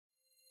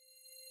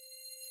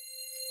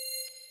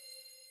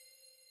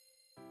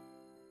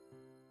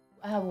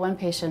I have one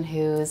patient who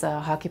is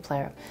a hockey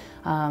player,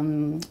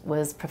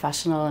 was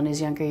professional in his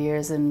younger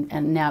years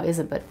and now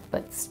isn't,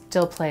 but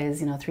still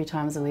plays, 3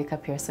 times a week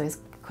up here, so he's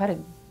quite a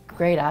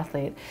great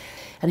athlete.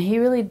 And he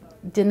really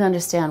didn't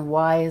understand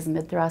why his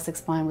mid-thoracic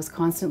spine was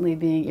constantly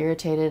being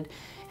irritated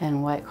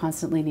and why it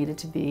constantly needed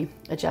to be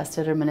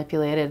adjusted or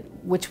manipulated,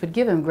 which would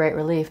give him great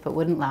relief but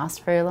wouldn't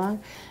last very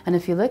long. And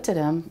if you looked at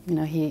him,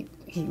 he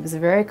was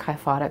very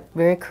kyphotic,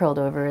 very curled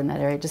over in that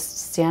area,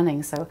 just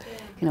standing. So,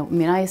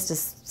 I used to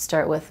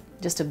start with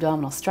just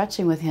abdominal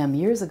stretching with him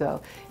years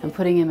ago and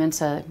putting him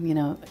into,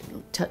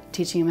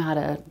 teaching him how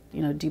to,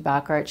 do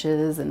back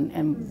arches and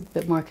a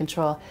bit more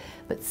control.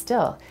 But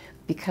still,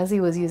 because he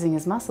was using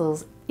his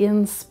muscles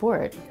in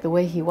sport the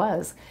way he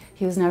was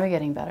never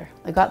getting better.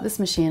 I got this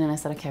machine and I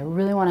said, okay, I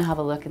really want to have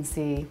a look and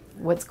see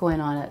what's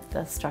going on at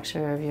the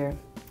structure of your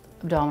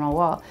abdominal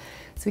wall.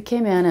 So we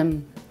came in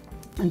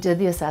and did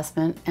the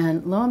assessment,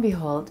 and lo and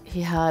behold,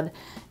 he had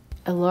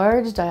a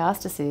large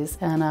diastasis.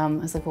 And I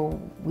was like, well,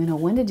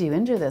 when did you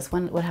injure this?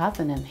 What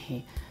happened? And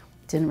he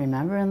didn't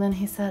remember. And then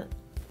he said,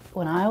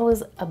 when I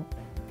was a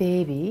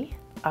baby,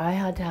 I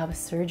had to have a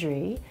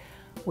surgery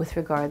with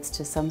regards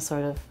to some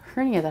sort of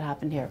hernia that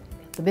happened here.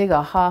 It's a big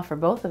aha for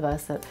both of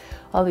us that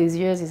all these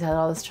years he's had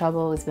all this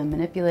trouble, he's been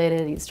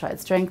manipulated, he's tried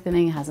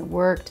strengthening, it hasn't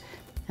worked.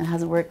 And it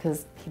hasn't worked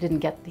because he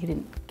didn't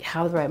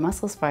have the right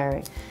muscles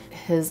firing.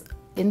 His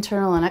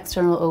internal and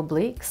external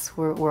obliques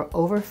were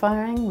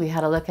overfiring. We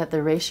had a look at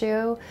the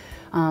ratio.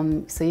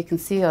 So you can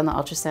see on the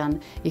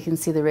ultrasound, you can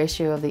see the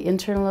ratio of the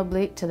internal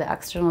oblique to the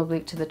external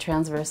oblique to the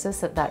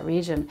transversus at that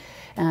region.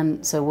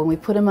 And so when we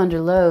put him under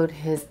load,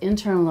 his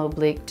internal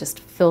oblique just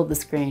filled the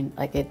screen.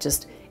 Like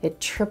it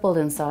tripled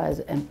in size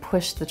and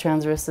pushed the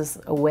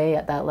transversus away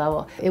at that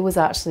level. It was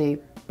actually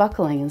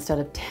buckling instead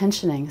of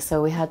tensioning.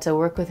 So we had to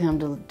work with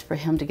him for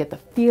him to get the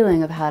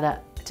feeling of how to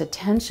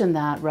tension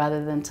that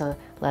rather than to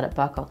let it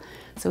buckle.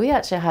 So we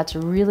actually had to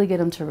really get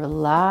him to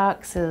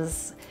relax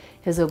his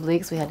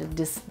obliques. We had to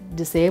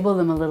disable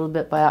them a little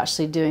bit by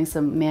actually doing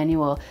some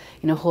manual,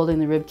 holding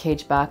the rib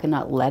cage back and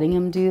not letting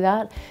him do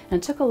that.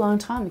 And it took a long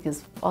time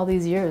because all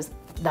these years,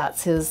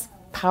 that's his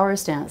power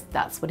stance.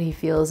 That's what he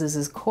feels is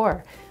his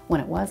core, when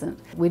it wasn't.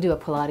 We do a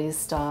Pilates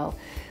style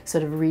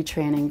sort of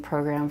retraining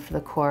program for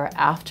the core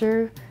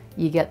after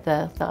you get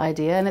the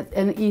idea.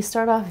 And you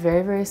start off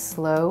very, very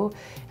slow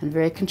and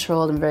very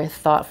controlled and very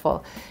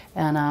thoughtful.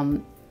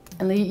 And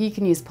you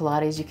can use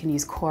Pilates, you can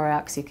use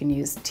CoreX, you can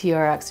use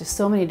TRX. There's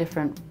so many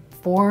different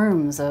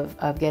forms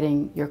of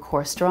getting your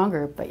core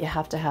stronger, but you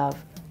have to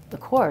have the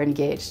core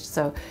engaged.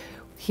 So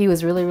he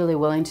was really, really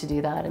willing to do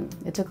that. And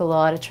it took a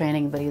lot of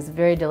training, but he was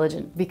very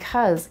diligent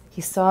because he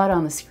saw it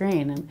on the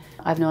screen. And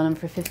I've known him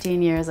for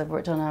 15 years, I've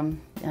worked on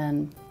him,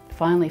 and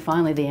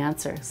finally the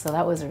answer. So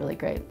that was really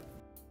great.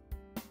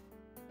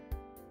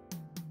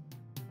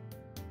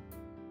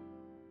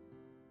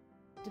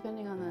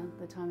 Depending on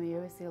the time of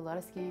year, we see a lot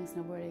of skiing,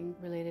 snowboarding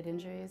related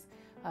injuries.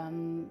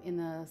 In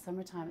the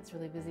summertime, it's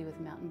really busy with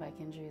mountain bike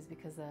injuries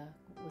because the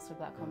Whistler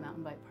Blackcomb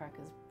Mountain Bike Park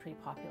is pretty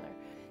popular.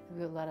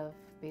 We've got a lot of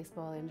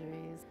baseball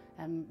injuries,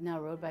 and now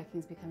road biking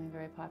is becoming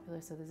very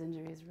popular, so there's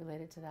injuries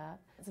related to that.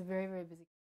 It's a very, very busy